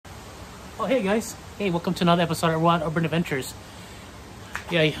Oh, hey guys. Hey, welcome to another episode of Wildurbanadventures.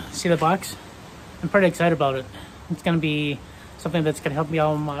 Yeah, you see the box? I'm pretty excited about it. It's going to be something that's going to help me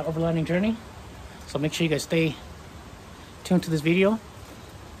out on my overlanding journey. So make sure you guys stay tuned to this video.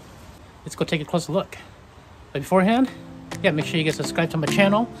 Let's go take a closer look. But beforehand, yeah, make sure you guys subscribe to my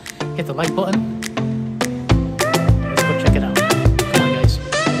channel. Hit the like button. Let's go check it out. Come on, guys.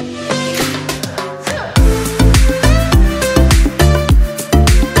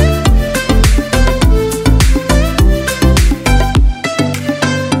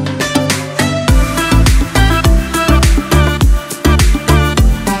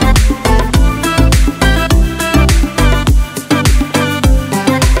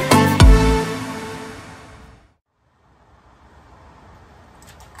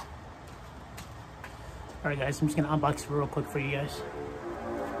 Alright guys, I'm just going to unbox it real quick for you guys.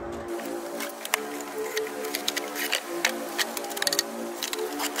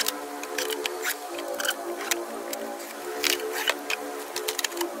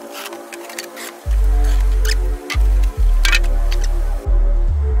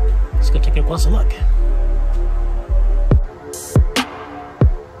 Let's go take a closer look.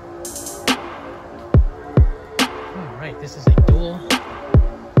 Alright, this is a dual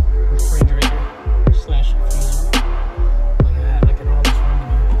refrigerator slash freezer. Look at that, look at all this room in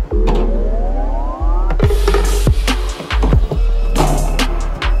here.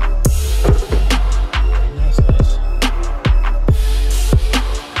 Very nice, guys.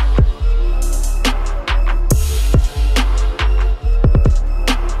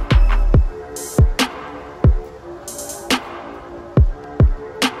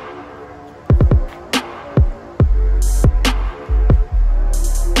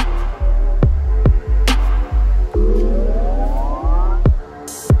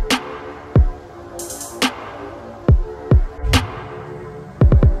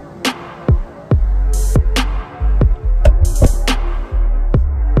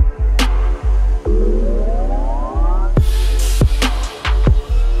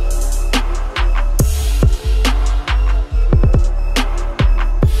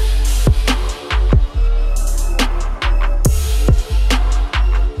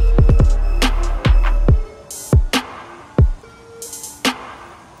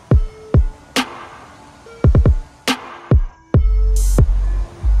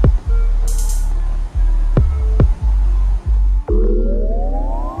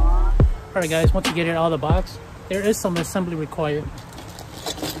 Alright guys, once you get it out of the box, there is some assembly required.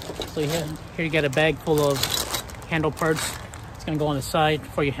 So here you get a bag full of handle parts. It's going to go on the side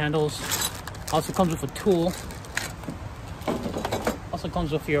for your handles. Also comes with a tool. Also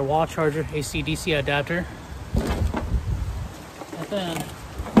comes with your wall charger, AC/DC adapter. And then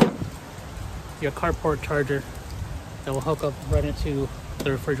your carport charger that will hook up right into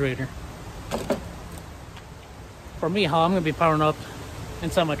the refrigerator. For me, how I'm going to be powering up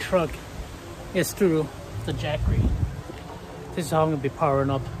inside my truck is through the jackery. This is how I'm going to be powering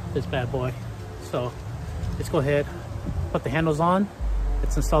up this bad boy. So let's go ahead, put the handles on,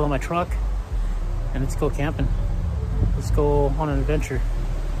 let's install on my truck, and let's go camping. Let's go on an adventure.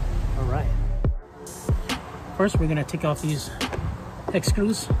 All right. First, we're going to take off these X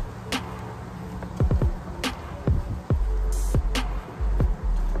screws.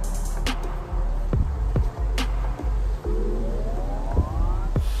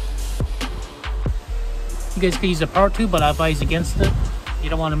 You guys can use a power tool, but I advise against it. You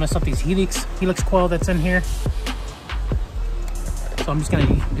don't want to mess up these helix coil that's in here. So I'm just going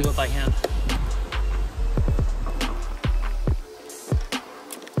to do it by hand.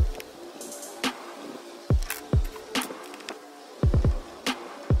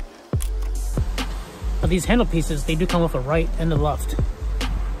 Now these handle pieces, they do come with a right and a left.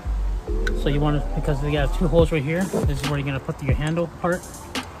 So you want to, because they got two holes right here, this is where you're going to put your handle part.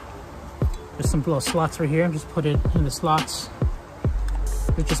 There's some little slots right here. Just put it in the slots.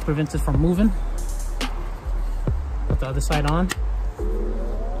 It just prevents it from moving. Put the other side on.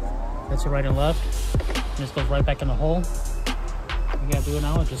 That's your right and left. And this goes right back in the hole. You gotta do it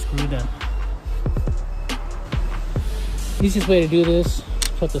now is just screw it in. Easiest way to do this is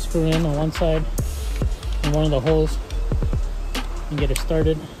put the screw in on one side in one of the holes and get it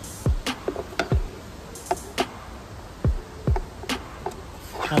started.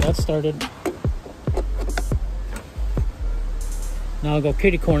 Now that's started. Now I'll go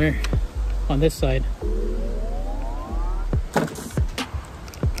kitty corner on this side.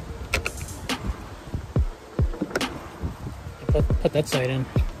 Put that side in.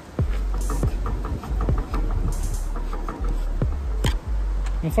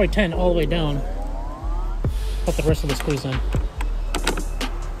 Before I tighten all the way down, put the rest of the screws in.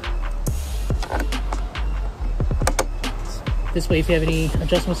 This way, if you have any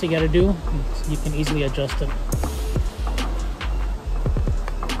adjustments you got to do, you can easily adjust it.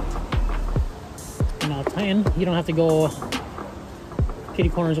 And I'll tighten. You don't have to go kitty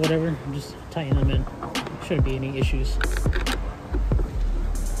corners or whatever. Just tighten them in. Shouldn't be any issues.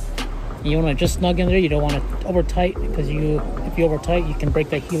 You want to just snug in there. You don't want to over tight, because if you over tight, you can break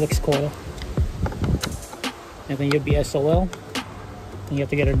that helix coil, and then you'll be SOL, and you have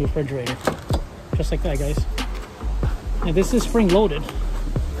to get a new refrigerator. Just like that, guys. And this is spring loaded.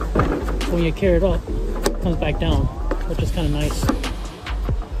 So when you carry it up, it comes back down, which is kind of nice.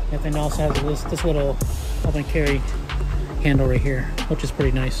 And then it also has this little open carry handle right here, which is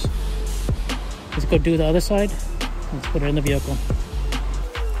pretty nice. Let's go do the other side. Let's put it in the vehicle.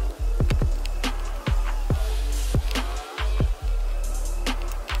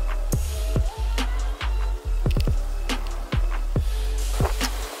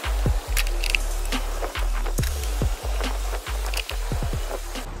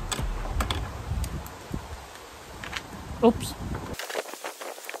 Oops.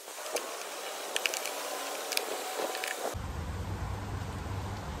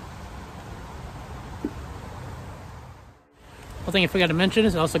 One thing I forgot to mention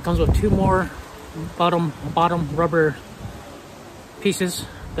is it also comes with 2 more bottom rubber pieces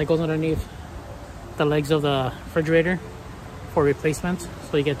that goes underneath the legs of the refrigerator for replacement.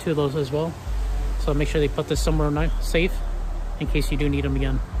 So you get 2 of those as well. So make sure they put this somewhere safe in case you do need them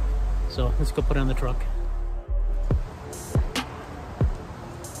again. So let's go put it on the truck.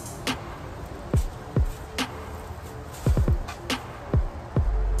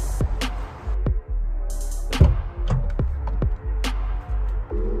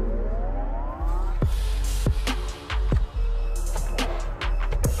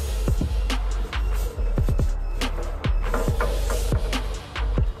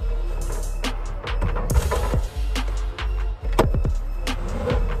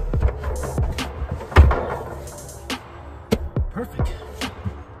 Perfect.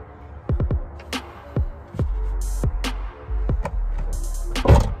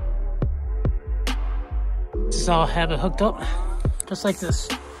 This is how I have it hooked up, just like this.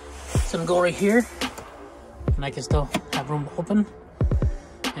 It's gonna go right here, and I can still have room open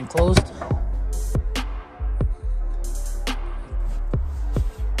and closed.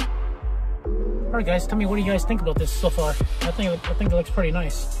 Alright guys, tell me what do you guys think about this so far? I think it looks pretty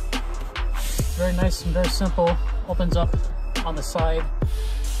nice. Very nice and very simple. Opens up on the side.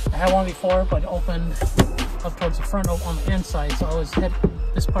 I had one before, but it opened up towards the front on the inside, so I always hit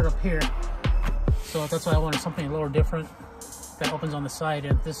this part up here. So that's why I wanted something a little different that opens on the side,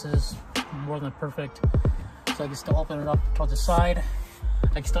 and this is more than perfect. So I can still open it up towards the side. I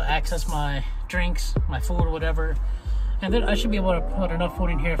can still access my drinks, my food, or whatever. And then I should be able to put enough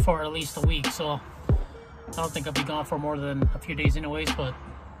food in here for at least a week. So I don't think I'll be gone for more than a few days anyways, but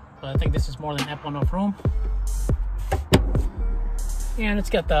I think this is more than ample enough room. And it's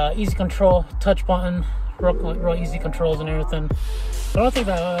got the easy control touch button, real easy controls and everything. But the only thing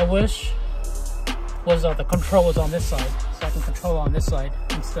that I wish was the control was on this side, so I can control on this side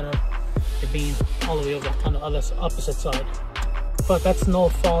instead of it being all the way over on the opposite side. But that's no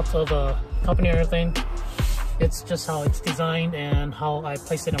fault of the company or anything. It's just how it's designed and how I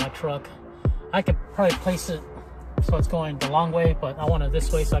place it in my truck. I could probably place it so it's going the long way, but I want it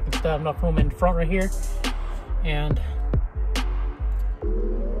this way so I can still have enough room in front right here, and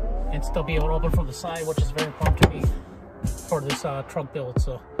still be able to open from the side, which is very important to me for this truck build.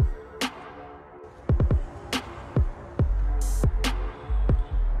 So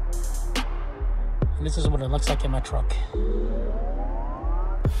and this is what it looks like in my truck.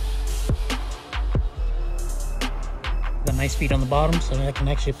 Got nice feet on the bottom, so I can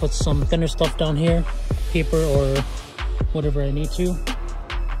actually put some thinner stuff down here, paper or whatever I need to.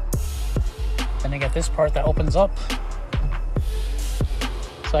 Then I got this part that opens up,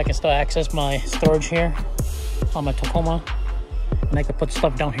 so I can still access my storage here on my Tacoma, and I can put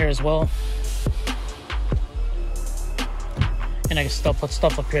stuff down here as well. And I can still put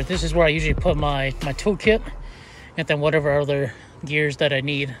stuff up here. This is where I usually put my toolkit, and then whatever other gears that I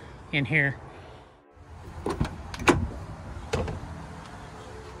need in here.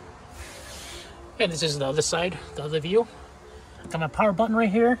 And this is the other side, the other view. Got my power button right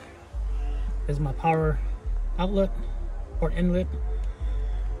here. There's my power outlet or inlet.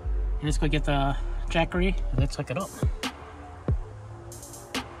 And let's go get the jackery and let's hook it up.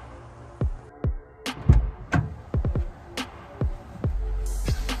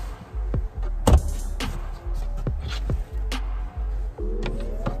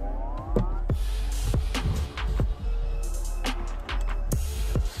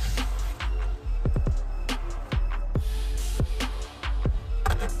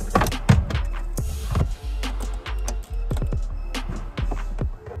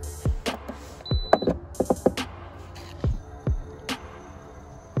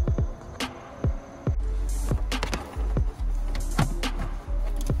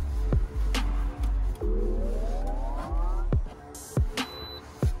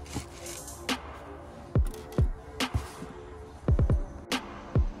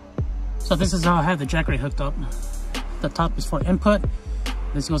 So this is how I have the Jackery hooked up. The top is for input.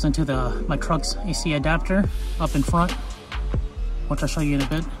 This goes into my truck's AC adapter up in front, which I'll show you in a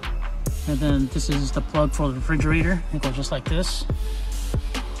bit. And then this is the plug for the refrigerator. It goes just like this,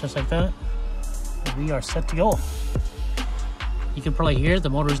 just like that. And we are set to go. You can probably hear the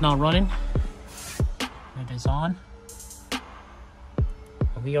motor is now running. It is on.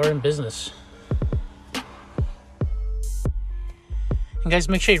 And we are in business. And guys,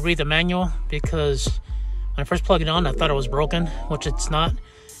 make sure you read the manual, because when I first plugged it on, I thought it was broken, which it's not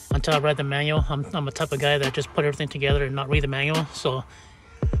until I read the manual. I'm a type of guy that just put everything together and not read the manual. So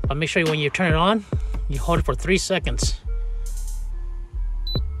but make sure when you turn it on, you hold it for 3 seconds.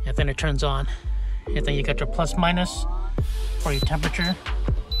 And then it turns on. And then you got your plus minus for your temperature.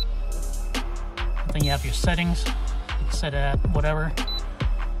 And then you have your settings. You can set it at whatever.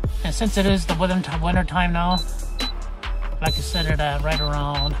 And since it is the winter time now, I like to set it at right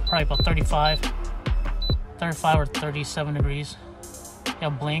around probably about 35 or 37 degrees.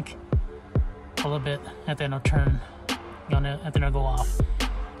 It'll blink a little bit, and then it'll turn, and then it'll go off.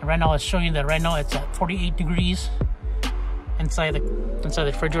 And right now it's showing that right now it's at 48 degrees inside the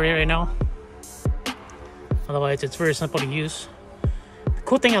refrigerator right now. Otherwise, it's very simple to use. The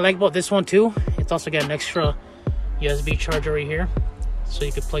cool thing I like about this one too, it's also got an extra USB charger right here, so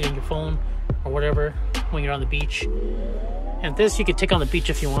you could plug in your phone or whatever when you're on the beach. And this you can take on the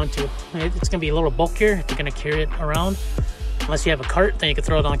beach if you want to. It's gonna be a little bulkier if you're gonna carry it around. Unless you have a cart, then you can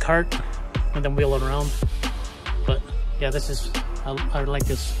throw it on a cart and then wheel it around. But yeah, this is, I like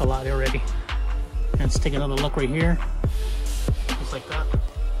this a lot already. And let's take another look right here. Just like that.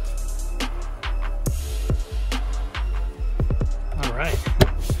 All right.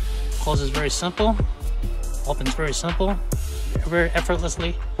 Closes very simple. Opens very simple. Very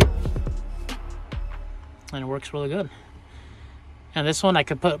effortlessly. And it works really good. And this one, I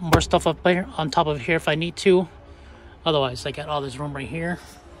could put more stuff up there on top of here if I need to. Otherwise, I got all this room right here.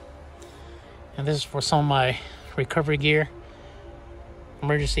 And this is for some of my recovery gear,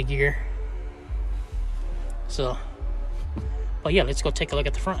 emergency gear. So, but yeah, let's go take a look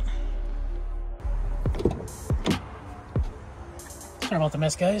at the front. Sorry about the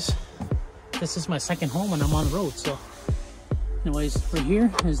mess, guys. This is my second home when I'm on the road. So, anyways, right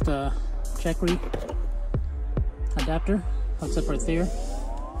here is the Jackery adapter. Hooks up right there.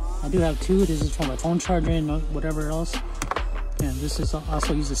 I do have two. This is for my phone charger and whatever else. And this is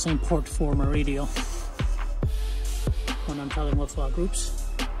also use the same port for my radio when I'm traveling with groups.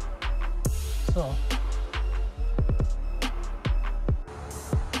 So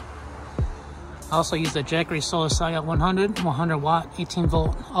I also use the Jackery Solar Saga 100 watt 18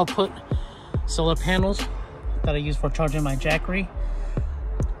 volt output solar panels that I use for charging my Jackery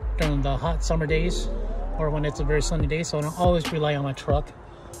during the hot summer days, or when it's a very sunny day, so I don't always rely on my truck.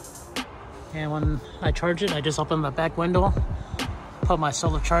 And when I charge it, I just open the back window, put my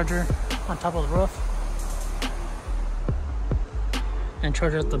solar charger on top of the roof, and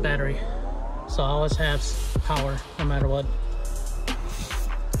charge up the battery. So I always have power no matter what.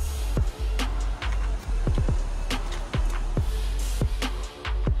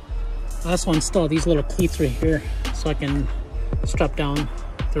 I also install these little cleats right here so I can strap down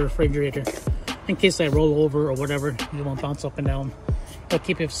the refrigerator. In case I roll over or whatever, it won't bounce up and down. It'll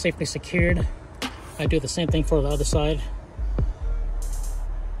keep it safely secured. I do the same thing for the other side.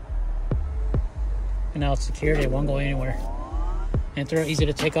 And now it's secured, it won't go anywhere. And they're easy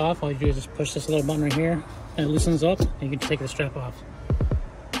to take off. All you do is just push this little button right here, and it loosens up, and you can take the strap off.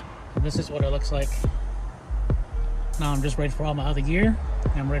 And this is what it looks like. Now I'm just ready for all my other gear,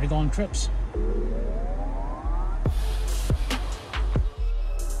 and I'm ready to go on trips.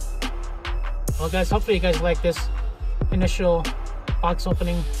 Well guys, hopefully you guys like this initial box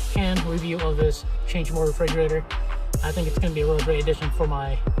opening and review of this changemoore refrigerator. I think it's going to be a really great addition for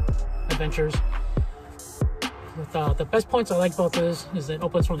my adventures. The best points I like about this is that it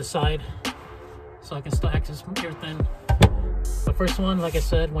opens from the side, so I can still access from everything. The first one, like I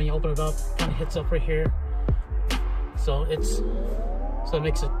said, when you open it up, kind of hits up right here, so it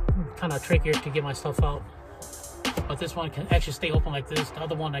makes it kind of trickier to get my stuff out. But this one can actually stay open like this. The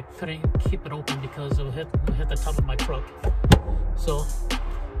other one, I couldn't keep it open because it would hit the top of my truck. So,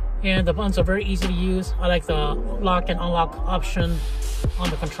 and the buttons are very easy to use. I like the lock and unlock option on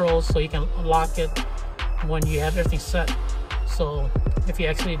the controls, so you can lock it when you have everything set. So if you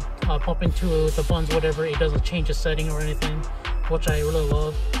actually bump into the buttons, whatever, it doesn't change the setting or anything, which I really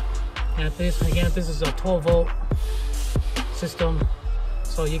love. And this is a 12 volt system,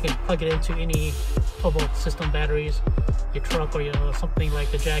 so you can plug it into any 12 volt system batteries, your truck, or something like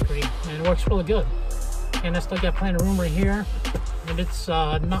the Jackery, and it works really good. And I still got plenty of room right here. and it's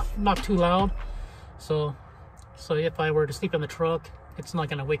not too loud. So if I were to sleep in the truck, it's not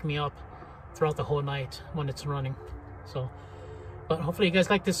gonna wake me up throughout the whole night when it's running. So, but hopefully you guys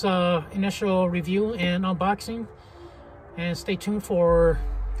like this initial review and unboxing, and stay tuned for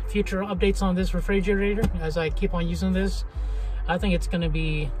future updates on this refrigerator as I keep on using this. I think it's going to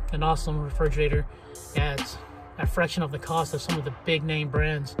be an awesome refrigerator at a fraction of the cost of some of the big name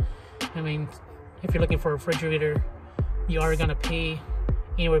brands. I mean, if you're looking for a refrigerator, you are going to pay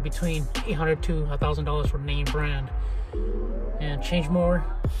anywhere between $800 to $1,000 for name brand. And changemoore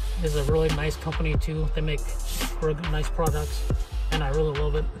is a really nice company too. They make really nice products, and I really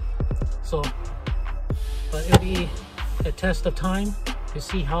love it. So, but it'll be a test of time to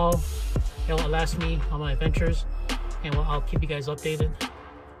see how it'll last me on my adventures, and I'll keep you guys updated.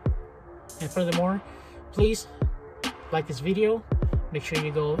 And furthermore, please like this video, make sure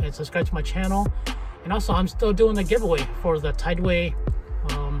you go and subscribe to my channel, and also I'm still doing a giveaway for the Tideway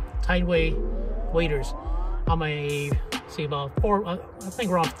waders. On my about I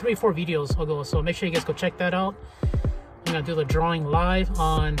think around 3 or 4 videos ago, so make sure you guys go check that out. I'm gonna do the drawing live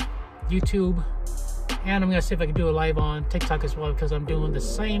on YouTube, and I'm gonna see if I can do it live on TikTok as well, because I'm doing the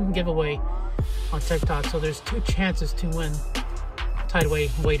same giveaway on TikTok. So there's 2 chances to win Tideway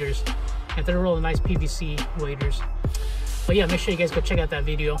waders, and they're really nice PVC waders. But yeah, make sure you guys go check out that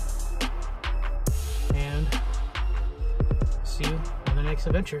video, and see you on the next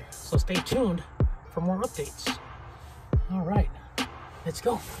adventure. So stay tuned for more updates. All right, let's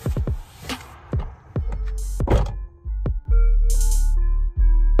go.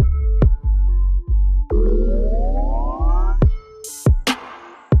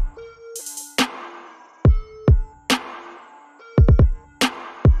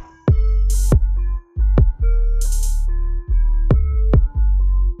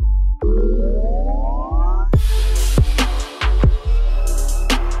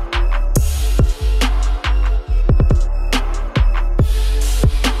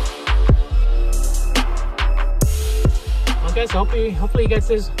 Guys, hopefully you guys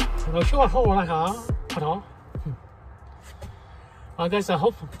this. Guys, I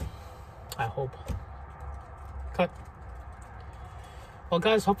hope. Cut. Well,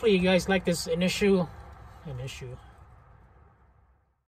 guys, hopefully you guys like this initial.